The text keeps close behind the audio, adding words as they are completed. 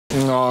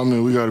No, I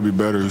mean, we got to be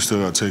better. We still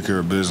got to take care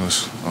of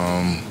business.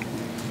 Yeah,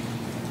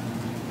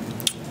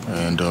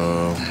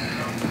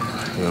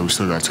 we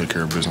still got to take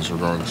care of business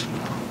regardless.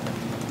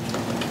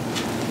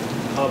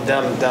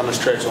 Down the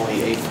stretch,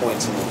 only 8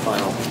 points in the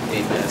final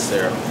 8 minutes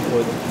there.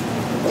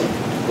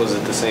 Was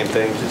it the same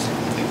thing, just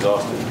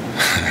exhausted?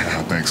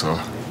 I think so.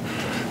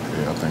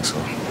 Yeah, I think so.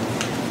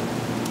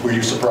 Were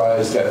you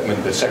surprised that when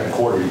the second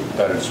quarter you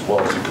got as well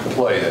as you could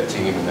play that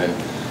team, and then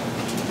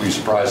were you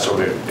surprised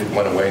sort of it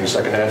went away in the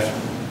second half?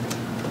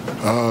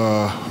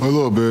 A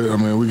little bit. I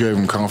mean, we gave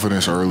them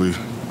confidence early,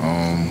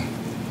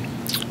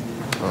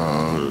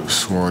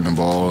 scoring the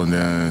ball, and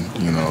then,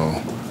 you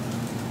know,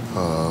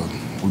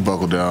 we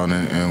buckled down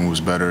and was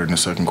better in the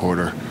second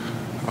quarter.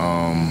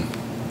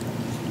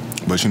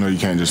 But, you know, you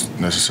can't just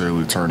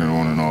necessarily turn it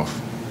on and off.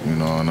 You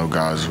know, I know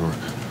guys were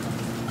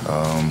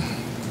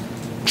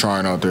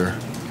trying out there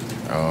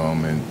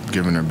and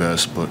giving their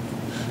best, but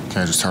you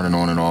can't just turn it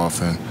on and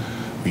off. And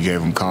we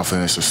gave them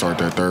confidence to start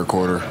that third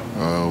quarter.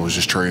 Was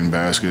just trading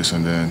baskets,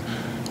 and then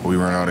we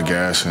ran out of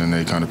gas, and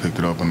they kind of picked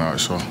it up a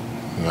notch. So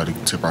we had to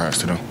tip our hats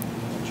to them.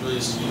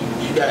 Julius,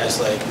 you guys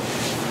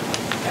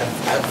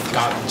have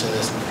gotten to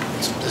this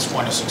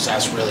point of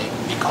success really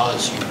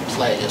because you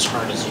play as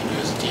hard as you do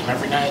as a team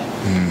every night.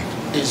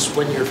 Mm-hmm. Is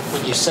when you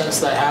sense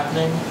that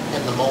happening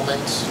in the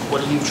moment,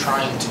 what are you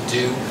trying to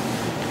do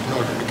in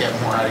order to get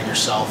more out of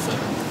yourself and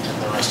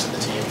the rest of the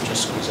team?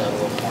 Just squeeze out a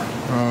little more.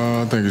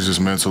 I think it's just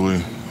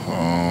mentally.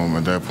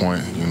 At that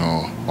point, you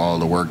know, all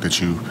the work that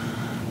you've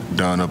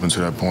done up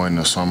until that point in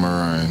the summer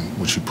and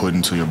what you put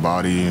into your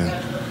body, and,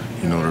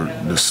 you know,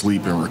 the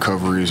sleep and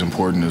recovery is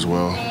important as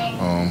well.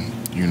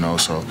 You know,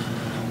 so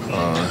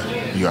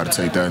you got to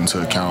take that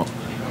into account.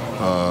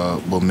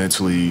 But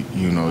mentally,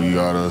 you know, you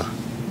got to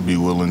be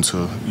willing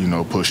to, you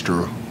know, push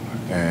through.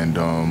 And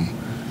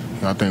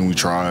I think we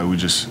tried. We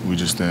just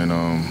didn't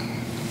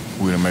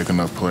make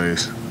enough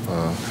plays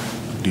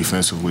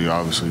defensively,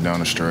 obviously down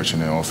the stretch,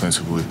 and then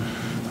offensively.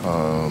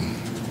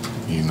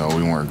 You know,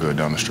 we weren't good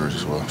down the stretch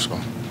as well. So.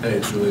 Hey,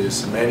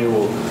 Julius,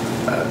 Emmanuel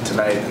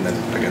tonight and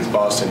then against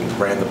Boston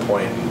ran the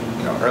point. And,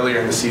 you know,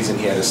 earlier in the season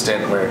he had a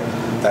stint where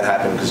that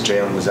happened because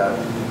Jalen was out.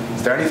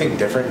 Is there anything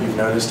different you've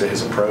noticed to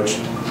his approach,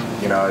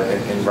 you know,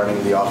 in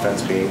running the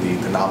offense, being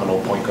the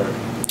nominal point guard?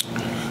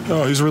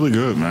 Oh, he's really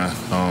good, man.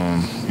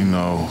 You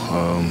know,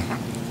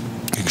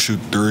 he can shoot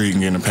three, he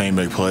can get in the paint,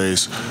 make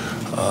plays.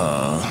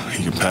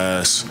 He can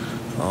pass.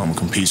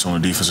 Competes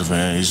on the defensive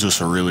end. He's just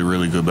a really,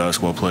 really good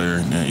basketball player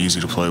and easy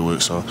to play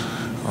with. So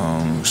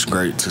it's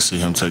great to see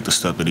him take the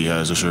step that he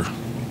has this year.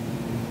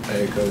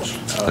 Hey, Coach.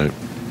 Hey.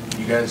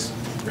 You guys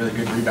really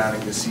good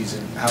rebounding this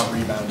season. How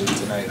rebounded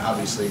tonight?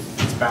 Obviously,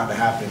 it's bound to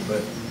happen,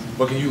 but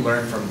what can you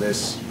learn from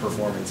this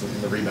performance in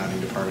the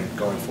rebounding department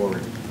going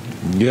forward?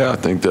 Yeah, I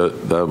think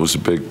that was a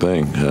big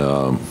thing.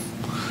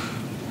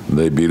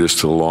 They beat us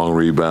to the long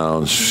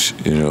rebounds.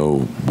 You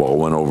know, ball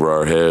went over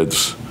our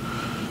heads.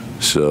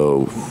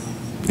 So,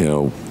 you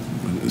know,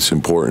 it's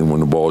important when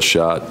the ball's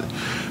shot,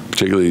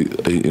 particularly,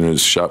 you know,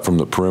 it's shot from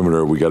the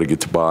perimeter. We got to get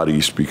to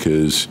bodies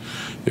because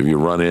if you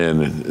run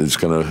in, it's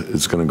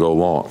gonna go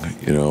long.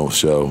 You know,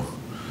 so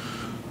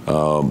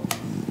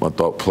I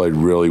thought played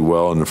really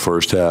well in the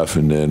first half,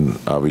 and then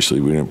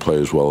obviously we didn't play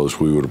as well as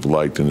we would have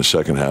liked in the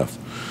second half.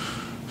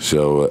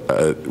 So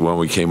when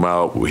we came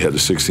out, we had a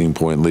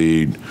 16-point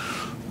lead,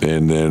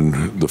 and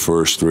then the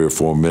first 3 or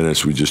 4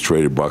 minutes we just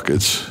traded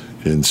buckets.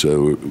 And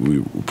so we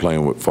were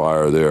playing with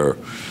fire there,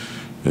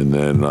 and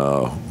then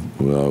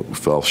we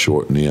fell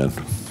short in the end.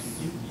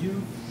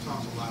 You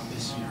talked a lot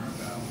this year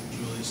about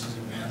Julius's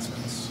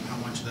advancements, how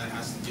much of that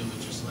has to do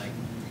with just like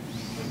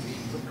when we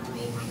took a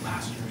role over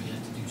last year, he had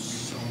to do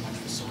so much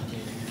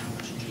facilitating, and how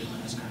much Jalen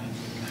has kind of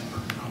taken that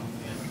burden off of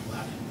him and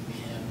allowed him to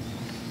be him.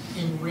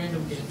 In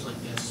random games like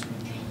this,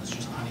 when Jalen's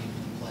just not able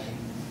to play,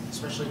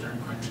 especially during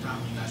crunch time,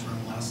 you guys run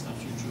a lot of stuff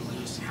through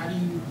Julius. How do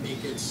you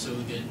make it so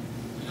that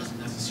he doesn't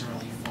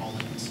necessarily fall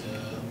into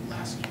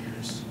last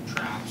year's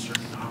traps or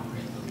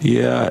operate a little bit?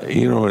 Yeah,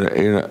 you know,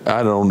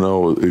 I don't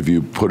know if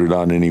you put it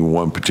on any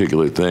one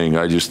particular thing.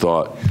 I just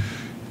thought,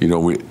 you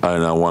know, and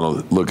I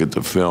want to look at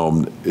the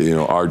film. You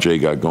know,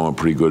 RJ got going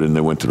pretty good, and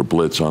they went to the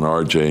blitz on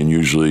RJ, and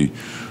usually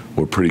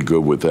we're pretty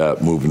good with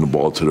that, moving the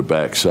ball to the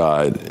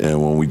backside.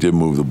 And when we did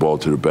move the ball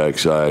to the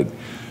backside,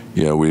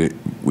 you know, we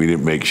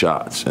didn't make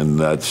shots, and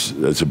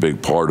that's a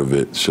big part of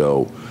it.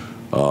 So.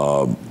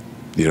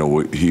 You know,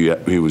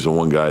 he was the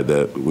one guy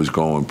that was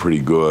going pretty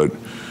good.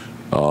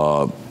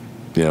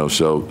 You know,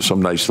 so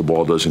some nights the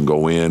ball doesn't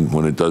go in.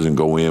 When it doesn't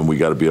go in, we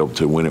got to be able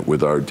to win it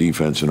with our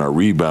defense and our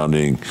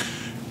rebounding.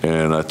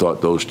 And I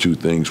thought those two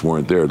things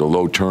weren't there. The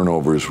low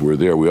turnovers were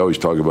there. We always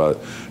talk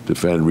about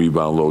defend,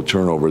 rebound, low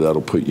turnover.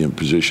 That'll put you in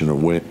position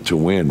to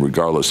win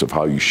regardless of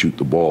how you shoot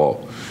the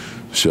ball.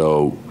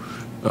 So,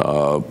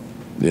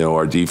 you know,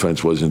 our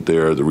defense wasn't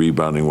there, the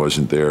rebounding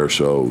wasn't there,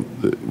 so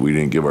we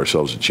didn't give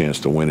ourselves a chance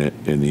to win it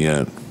in the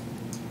end.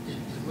 It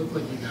looked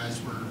like you guys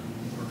were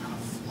kind of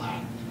flat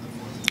in the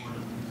fourth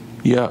quarter.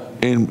 Yeah,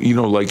 and, you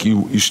know, like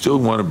you still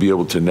want to be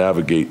able to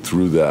navigate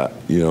through that.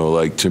 You know,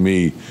 like to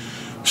me,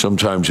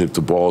 sometimes if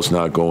the ball's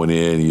not going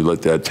in, you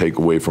let that take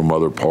away from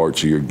other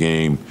parts of your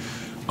game.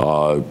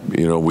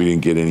 You know, we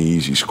didn't get any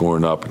easy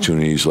scoring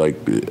opportunities. Like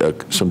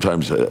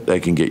sometimes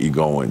that can get you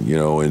going, you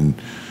know, and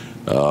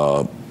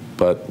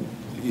but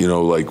you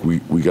know, like we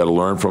got to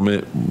learn from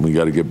it. We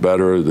got to get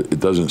better. It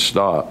doesn't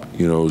stop,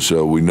 you know.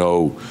 So we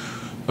know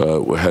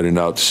we're heading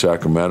out to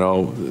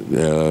Sacramento,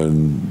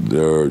 and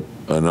they're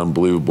an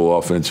unbelievable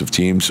offensive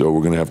team. So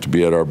we're going to have to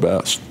be at our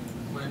best.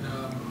 When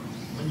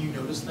you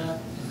notice that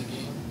in the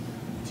game,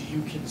 do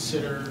you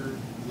consider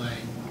like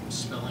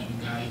spelling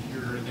a guy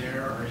here or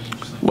there, or are you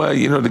just like? Well,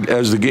 you know,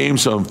 as the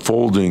game's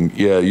unfolding,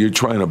 yeah, you're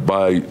trying to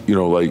buy. You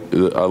know, like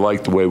I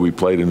like the way we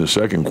played in the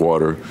second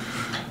quarter.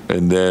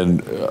 And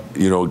then,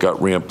 you know, it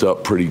got ramped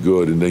up pretty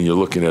good. And then you're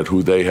looking at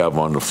who they have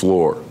on the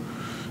floor.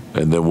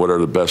 And then what are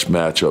the best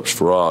matchups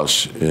for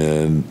us?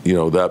 And, you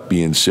know, that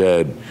being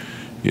said,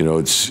 you know,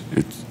 it's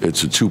a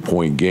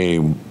 2-point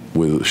game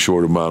with a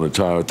short amount of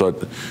time. I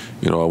thought,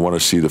 you know, I want to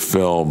see the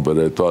film, but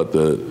I thought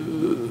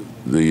the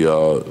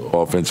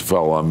offensive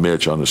foul on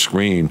Mitch on the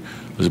screen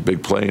was a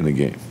big play in the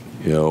game,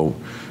 you know.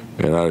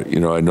 And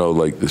I know,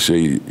 like they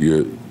say,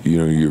 your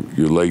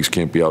legs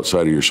can't be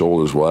outside of your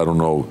shoulders. Well, I don't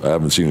know. I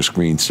haven't seen a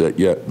screen set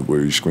yet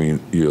where your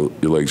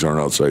legs aren't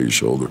outside your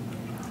shoulder.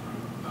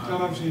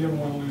 Tom, obviously you never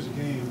want to lose a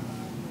game,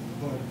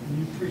 but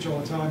you preach all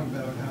the time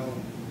about how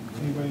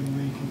anybody in the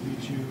league can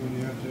beat you, and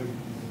you have to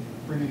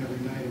bring it every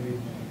night. I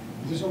mean,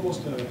 is this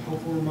almost a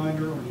helpful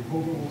reminder, or do you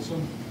hope it will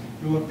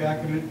you'll look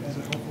back at it as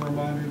a helpful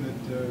reminder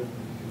that?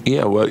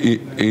 Yeah, well,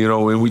 you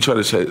know, and we try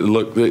to say,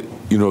 look,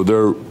 you know,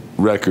 their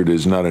record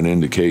is not an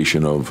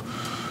indication of,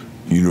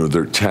 you know,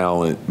 their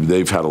talent.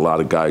 They've had a lot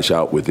of guys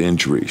out with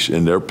injuries,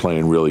 and they're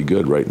playing really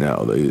good right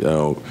now. They, you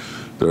know,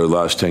 their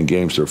last 10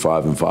 games, they're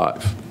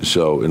 5-5.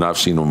 So, and I've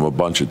seen them a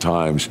bunch of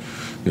times.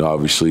 You know,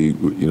 obviously,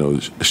 you know,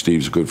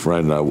 Steve's a good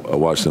friend, and I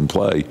watched them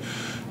play,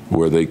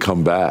 where they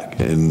come back,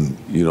 and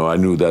you know, I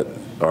knew that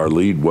our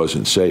lead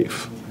wasn't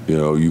safe. You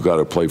know, you got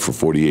to play for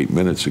 48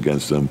 minutes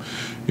against them.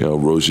 You know,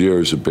 Rozier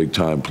is a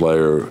big-time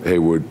player.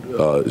 Hayward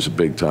is a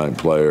big-time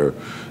player.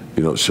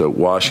 You know, so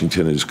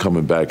Washington is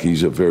coming back.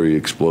 He's a very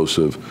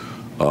explosive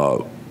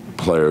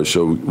player.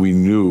 So we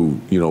knew,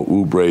 you know,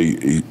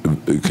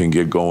 Oubre can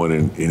get going,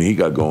 and he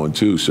got going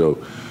too.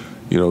 So,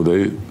 you know,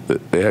 they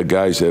had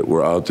guys that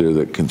were out there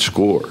that can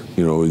score.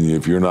 You know, and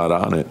if you're not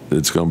on it,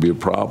 it's going to be a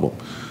problem.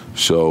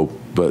 So,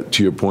 but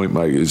to your point,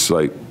 Mike, it's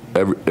like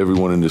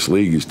everyone in this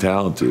league is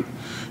talented.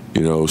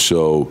 You know,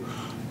 so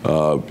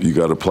you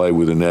got to play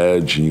with an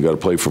edge, and you got to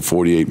play for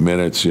 48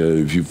 minutes. You know,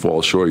 if you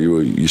fall short,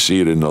 you see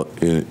it in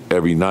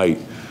every night.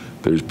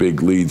 There's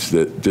big leads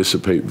that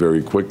dissipate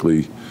very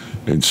quickly,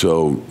 and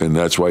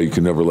that's why you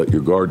can never let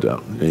your guard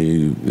down,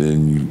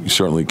 and you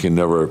certainly can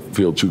never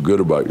feel too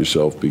good about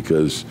yourself,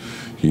 because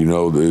you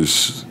know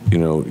there's you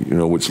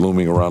know what's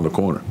looming around the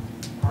corner.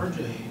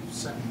 RJ's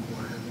second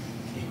quarter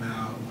came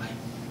out like,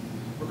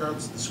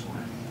 regardless of the score,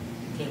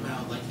 came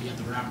out like he had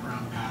the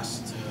wraparound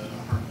pass to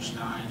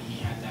Hartenstein.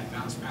 He had that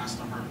bounce pass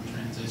to Harden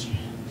transition.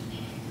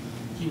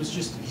 He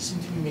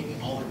seemed to be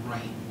making all the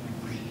right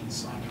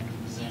reads on every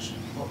possession.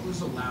 What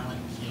was allowing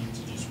him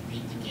to just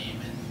read the game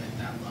at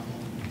that level?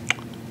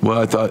 Well,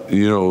 I thought,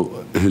 you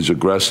know, his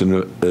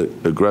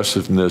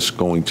aggressiveness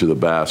going to the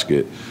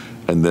basket,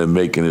 and then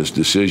making his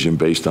decision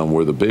based on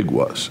where the big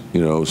was.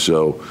 You know,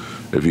 so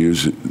if he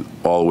was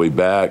all the way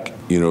back,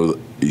 you know,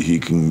 he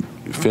can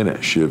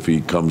finish. If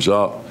he comes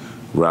up,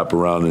 wrap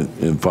around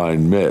and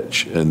find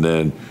Mitch, and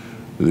then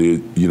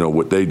you know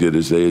what they did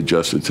is they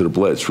adjusted to the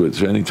blitz. So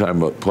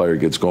anytime a player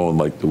gets going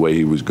like the way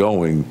he was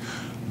going,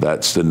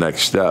 that's the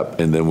next step.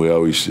 And then we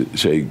always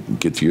say,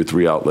 get to your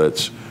 3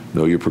 outlets,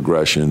 know your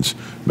progressions,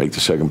 make the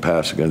second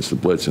pass against the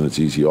blitz, and it's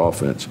easy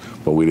offense.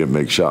 But we didn't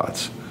make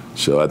shots.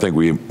 So I think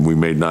we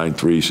made 9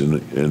 threes in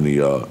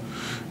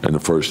the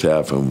first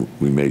half, and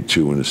we made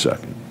 2 in the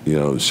second. You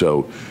know,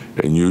 so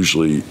and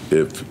usually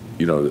if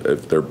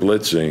they're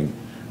blitzing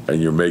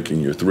and you're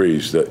making your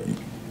threes, that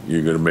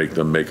you're going to make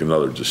them make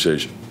another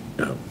decision.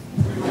 You know.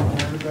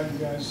 What about you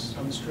guys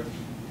on the strip?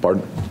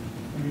 Pardon?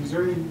 I mean,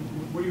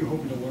 what are you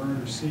hoping to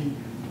learn or see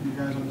you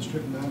guys on the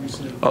strip? And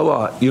obviously, a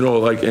lot. You know,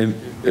 like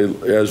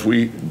as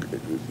we,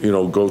 you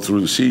know, go through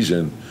the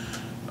season,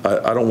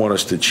 I don't want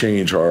us to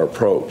change our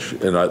approach,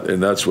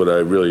 and that's what I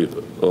really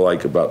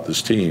like about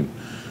this team,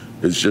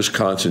 is just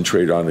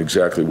concentrate on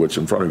exactly what's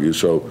in front of you.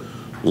 So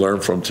learn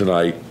from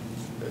tonight.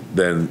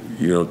 Then,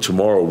 you know,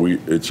 tomorrow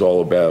it's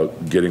all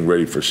about getting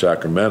ready for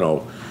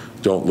Sacramento.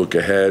 Don't look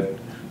ahead.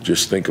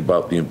 Just think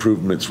about the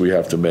improvements we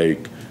have to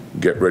make.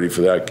 Get ready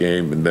for that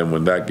game, and then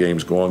when that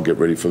game's gone, get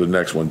ready for the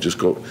next one. Just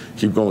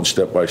keep going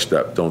step by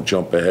step. Don't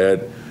jump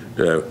ahead.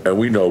 And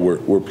we know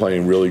we're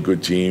playing really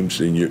good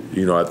teams, and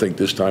you know, I think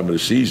this time of the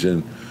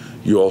season,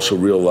 you also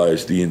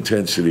realize the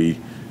intensity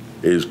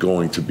is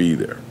going to be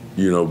there.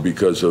 You know,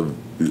 because of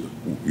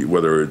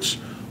whether it's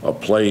a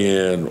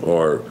play-in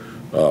or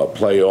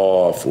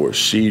playoff or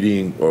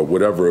seeding or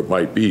whatever it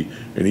might be.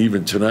 And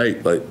even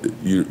tonight, like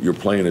you're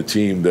playing a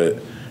team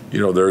that, you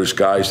know, there's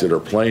guys that are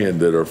playing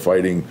that are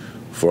fighting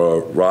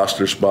for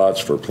roster spots,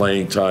 for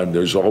playing time.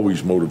 There's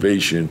always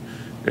motivation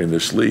in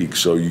this league,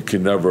 so you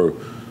can never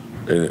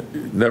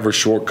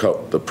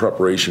shortcut the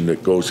preparation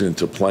that goes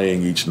into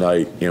playing each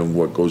night and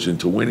what goes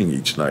into winning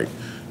each night.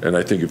 And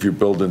I think if you're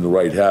building the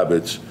right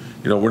habits,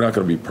 we're not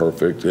going to be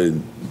perfect.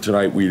 And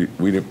tonight we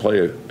didn't play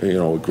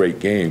a great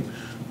game,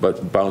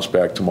 but bounce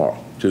back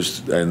tomorrow.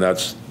 And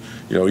that's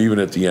even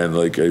at the end,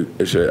 like I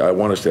said, I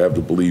want us to have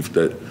the belief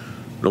that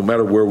no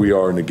matter where we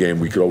are in the game,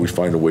 we could always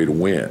find a way to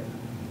win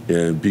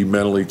and be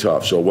mentally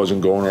tough. So it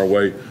wasn't going our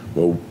way,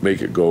 we'll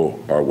make it go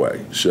our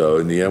way. So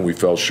in the end, we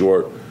fell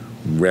short,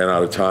 ran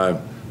out of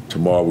time.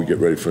 Tomorrow we get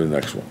ready for the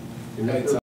next one.